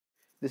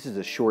This is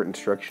a short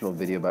instructional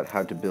video about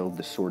how to build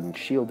the sword and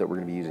shield that we're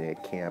going to be using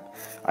at camp.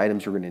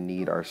 Items we're going to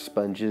need are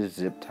sponges,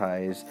 zip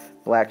ties,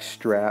 black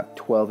strap,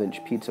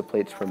 12-inch pizza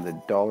plates from the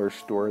dollar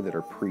store that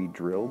are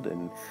pre-drilled,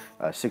 and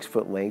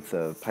 6-foot length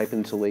of pipe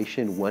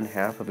insulation,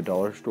 1/2 of a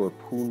dollar store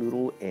pool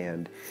noodle,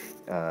 and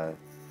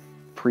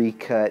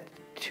pre-cut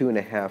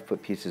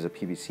 2.5-foot pieces of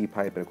PVC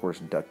pipe, and of course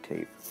duct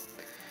tape.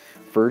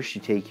 First,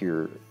 you take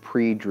your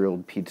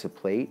pre-drilled pizza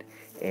plate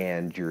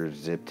and your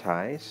zip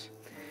ties,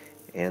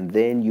 and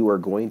then you are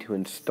going to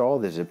install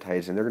the zip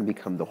ties, and they're going to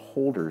become the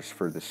holders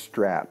for the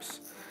straps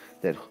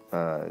that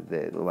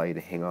allow you to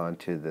hang on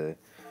to the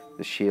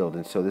shield.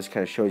 And so this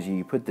kind of shows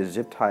you put the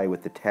zip tie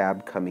with the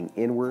tab coming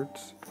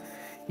inwards.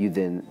 You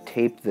then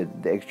tape the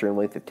extra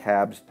length of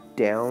tabs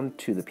down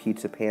to the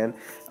pizza pan.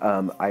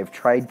 I've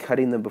tried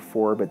cutting them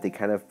before, but they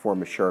kind of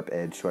form a sharp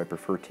edge, so I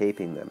prefer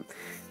taping them.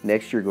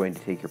 Next, you're going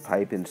to take your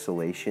pipe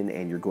insulation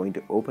and you're going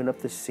to open up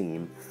the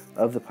seam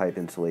of the pipe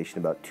insulation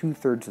about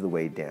 2/3 of the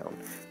way down,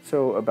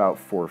 so about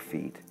 4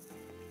 feet.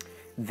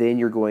 Then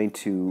you're going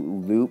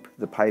to loop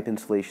the pipe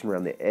insulation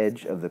around the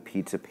edge of the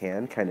pizza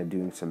pan, kind of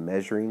doing some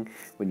measuring.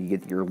 When you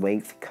get your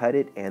length, cut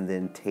it and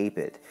then tape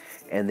it.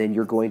 And then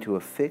you're going to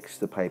affix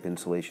the pipe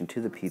insulation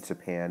to the pizza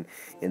pan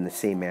in the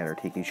same manner,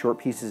 taking short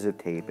pieces of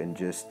tape and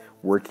just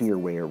working your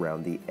way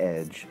around the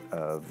edge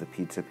of the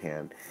pizza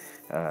pan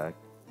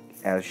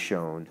as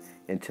shown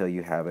until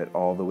you have it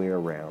all the way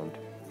around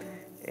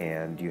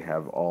and you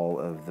have all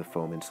of the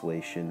foam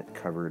insulation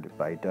covered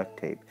by duct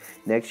tape.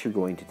 Next, you're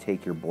going to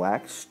take your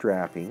black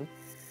strapping,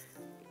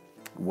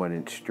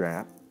 1-inch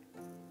strap,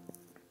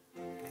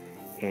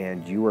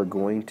 and you are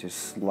going to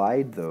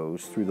slide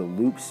those through the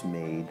loops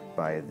made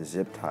by the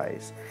zip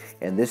ties.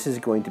 And this is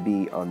going to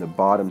be on the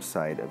bottom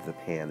side of the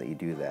pan that you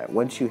do that.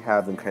 Once you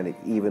have them kind of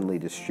evenly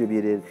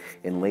distributed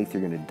in length,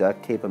 you're going to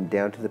duct tape them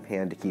down to the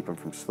pan to keep them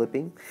from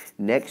slipping.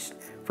 Next,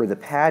 for the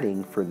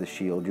padding for the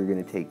shield, you're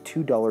going to take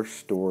 $2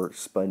 store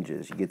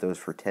sponges. You get those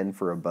for 10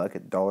 for a buck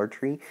at Dollar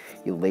Tree.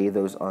 You lay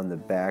those on the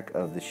back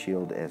of the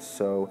shield as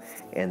so,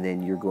 and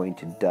then you're going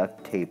to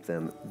duct tape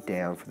them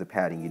down for the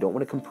padding. You don't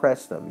want to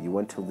compress them. You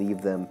want to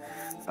leave them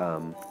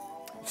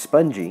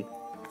spongy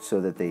so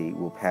that they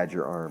will pad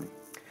your arm.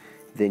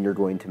 Then you're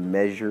going to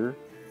measure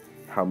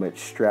how much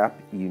strap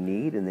you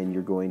need, and then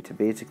you're going to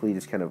basically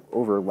just kind of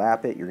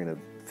overlap it. You're going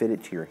to fit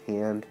it to your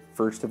hand.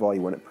 First of all,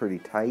 you want it pretty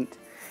tight,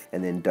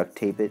 and then duct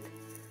tape it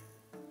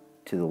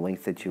to the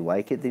length that you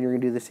like it. Then you're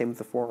going to do the same with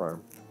the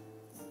forearm.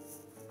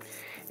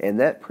 And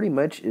that pretty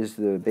much is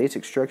the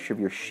basic structure of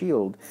your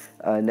shield.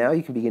 Now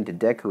you can begin to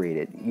decorate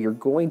it. You're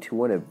going to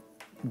want to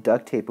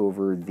duct tape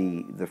over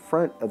the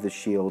front of the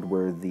shield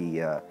where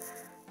the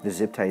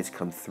zip ties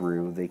come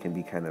through. They can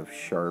be kind of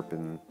sharp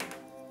and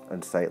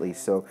unsightly.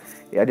 So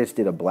yeah, I just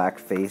did a black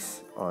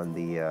face on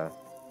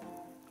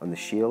the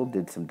shield,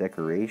 did some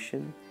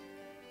decoration.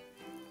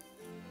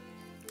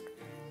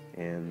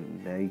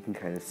 And now you can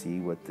kind of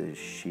see what the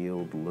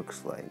shield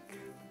looks like.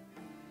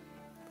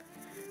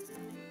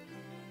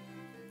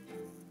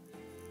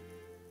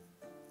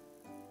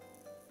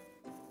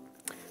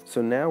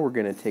 So now we're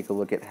going to take a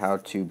look at how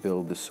to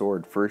build the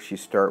sword. First, you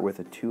start with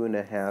a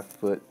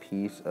 2.5-foot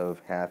piece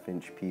of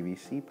 1/2-inch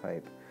PVC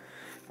pipe.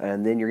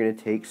 And then you're going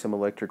to take some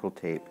electrical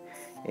tape.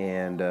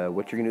 And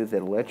what you're going to do with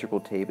that electrical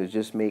tape is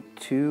just make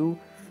 2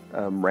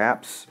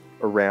 wraps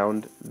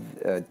around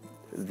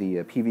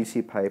the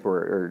PVC pipe,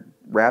 or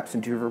wraps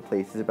in 2 different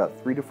places, about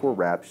 3 to 4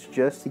 wraps,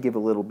 just to give a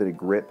little bit of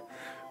grip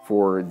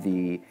for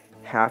the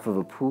half of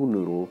a pool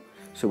noodle,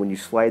 so when you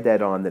slide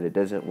that on that it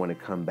doesn't want to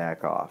come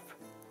back off.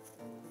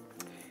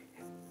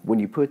 When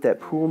you put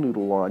that pool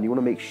noodle on, you want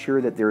to make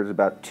sure that there is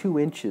about 2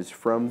 inches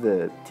from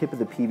the tip of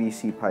the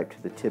PVC pipe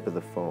to the tip of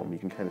the foam. You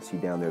can kind of see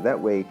down there. That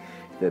way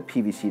the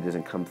PVC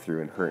doesn't come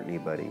through and hurt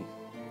anybody.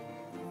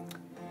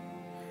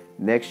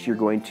 Next, you're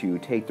going to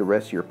take the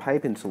rest of your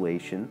pipe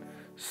insulation,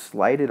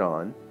 slide it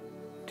on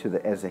to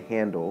as a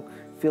handle,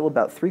 fill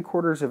about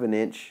 3/4 of an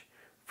inch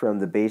from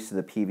the base of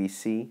the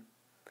PVC,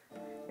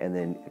 and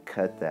then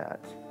cut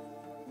that.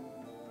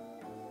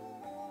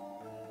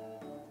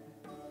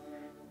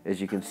 As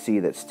you can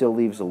see, that still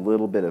leaves a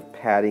little bit of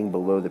padding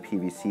below the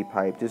PVC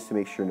pipe just to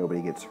make sure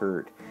nobody gets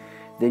hurt.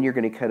 Then you're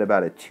going to cut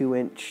about a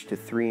 2-inch to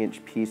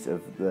 3-inch piece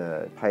of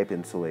the pipe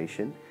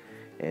insulation,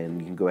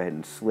 and you can go ahead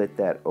and slit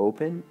that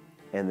open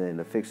and then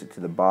affix it to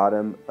the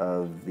bottom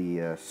of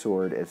the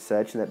sword as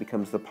such, and that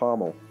becomes the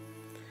pommel.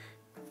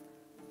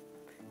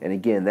 And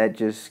again, that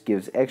just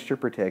gives extra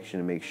protection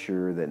to make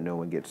sure that no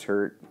one gets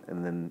hurt,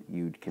 and then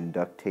you can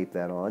duct tape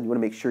that on. You want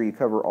to make sure you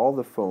cover all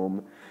the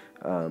foam.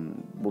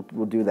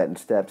 We'll do that in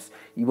steps.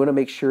 You want to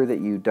make sure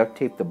that you duct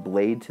tape the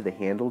blade to the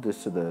handle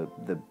just so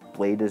the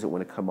blade doesn't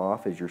want to come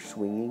off as you're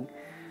swinging,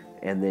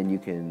 and then you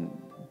can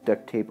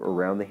duct tape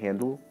around the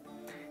handle.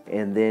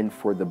 And then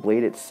for the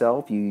blade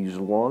itself, you use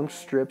long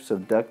strips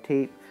of duct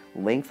tape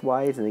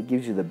lengthwise, and it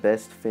gives you the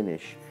best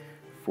finish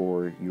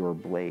for your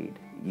blade.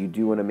 You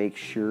do want to make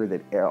sure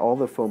that all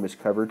the foam is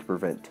covered to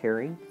prevent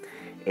tearing,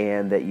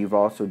 and that you've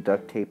also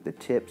duct taped the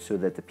tip so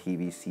that the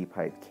PVC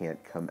pipe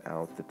can't come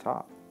out the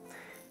top.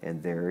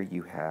 And there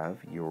you have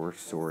your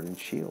sword and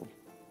shield.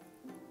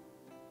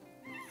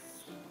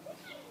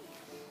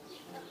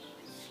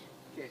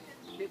 Okay,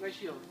 take my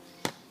shield.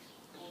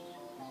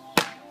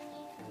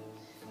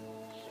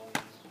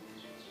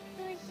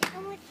 I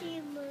want to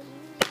see Mommy.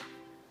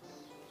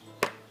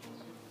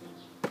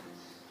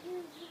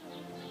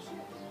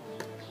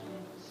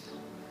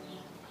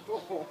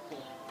 Oh.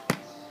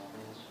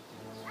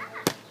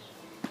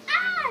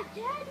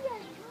 Daddy,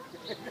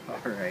 I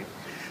got All right.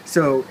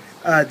 So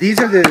these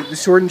are the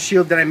sword and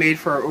shield that I made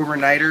for our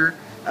overnighter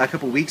a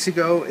couple weeks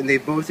ago, and they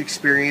both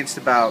experienced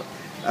about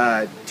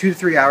 2 to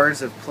 3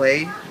 hours of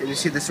play. And you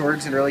see the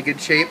sword's in really good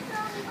shape,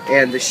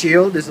 and the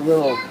shield is a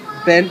little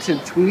bent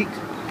and tweaked,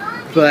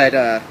 but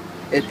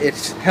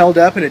it's held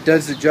up and it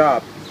does the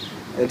job.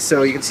 And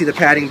so you can see the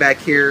padding back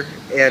here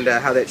and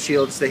how that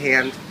shields the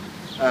hand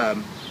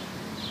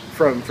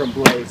from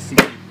blows. You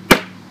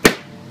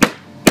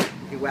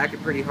can whack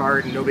it pretty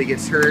hard and nobody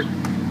gets hurt.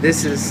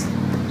 This is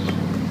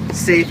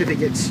safe if it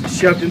gets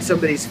shoved in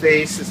somebody's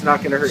face. It's not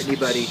going to hurt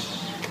anybody.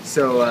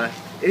 So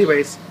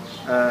anyways,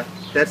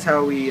 that's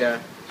how we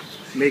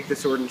make the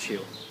sword and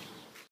shield.